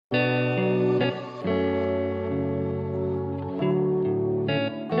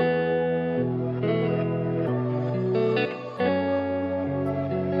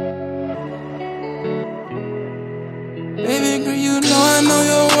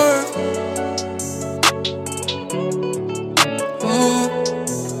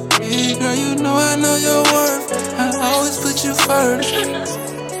worth.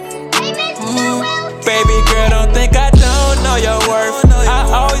 Baby girl, don't think I don't know your worth. I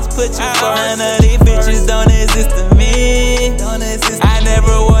always put you first. None of these bitches don't exist to me. I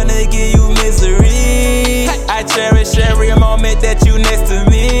never wanna give you misery. I cherish every moment that you next to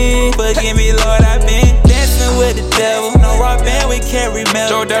me. Forgive me, Lord, I've been dancing with the devil. No raw band, we can't remember.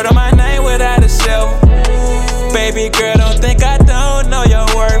 Throw dirt on my name without a shovel. Baby girl, don't think I don't know your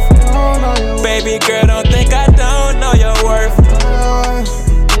worth. Baby girl, don't think I don't know your worth.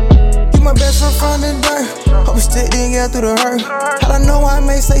 You my best friend from the dirt. Hope we stick together through the hurt. I don't know I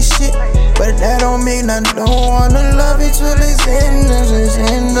may say shit, but that don't mean I don't wanna love you till it's end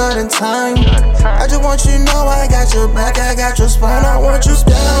of the time. I just want you to know I got your back, I got your spine. I want you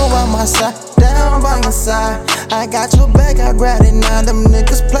down by my side, down by your side. I got your back, I grab it now. Them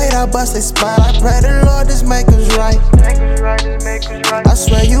niggas played, I bust they spot. I pray the Lord just make us right. I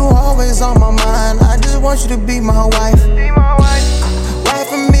swear you always on my mind. I just want you to be my wife. Ride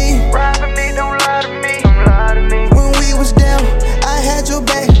for me, don't lie to me. When we was down, I had your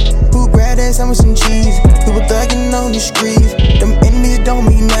back. Who grabbed that sandwich and cheese? We were thugging on the streets. Them enemies don't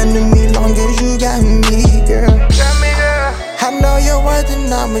mean nothing to me, long as you got me, girl. I know you're worth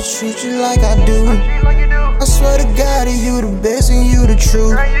it, I'ma treat you like I do. I swear to God, you the best and you the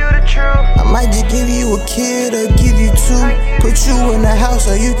truth. I might just give you a kid or give you two. Put you in the house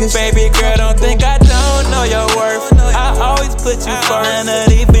so you can. Baby girl, don't think I don't know your worth. I always put you first. None of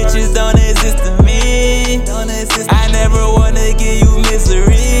these bitches don't exist to me. I never wanna give you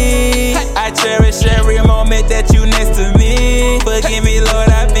misery. I cherish every moment that you next to me. Forgive me, Lord,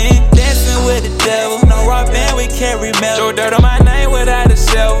 I've been dancing with the devil. No raw band, we can't remember. Throw dirt on my name without a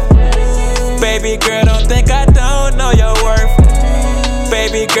shovel. Baby girl, don't think I don't know your worth.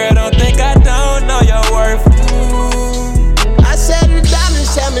 Baby girl, don't think I don't know your worth. I said the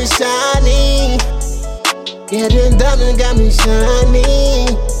diamonds have me shining. Yeah, the diamonds got me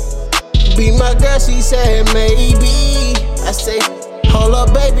shining. Be my girl, she said maybe. I say, hold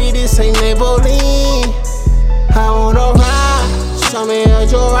up, baby, this ain't Maybelline. I wanna ride, show me how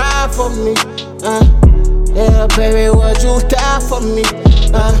you ride for me. Yeah, baby, would you die for me?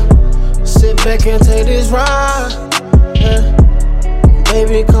 Sit back and take this ride. Yeah.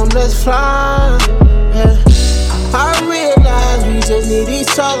 Baby, come, let's fly. Yeah. I realize we just need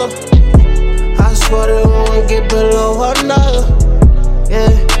each other. I swear they won't get below another.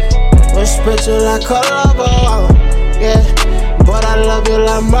 Yeah. Respect you like a lover. Yeah. But I love you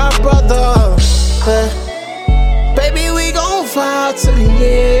like my brother. Yeah. Baby, we gon' fly to the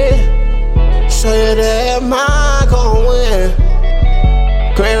end. Show you that I gon' win.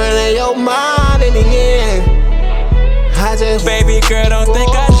 Craving in your mind in the end. Baby girl, don't think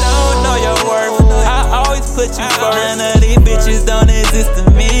I don't know your worth. I always put you first. None of these bitches don't exist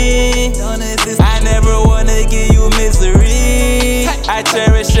to me. I never wanna give you misery. I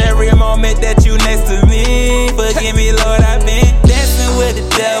cherish every moment that you next to me. Forgive me, Lord, I've been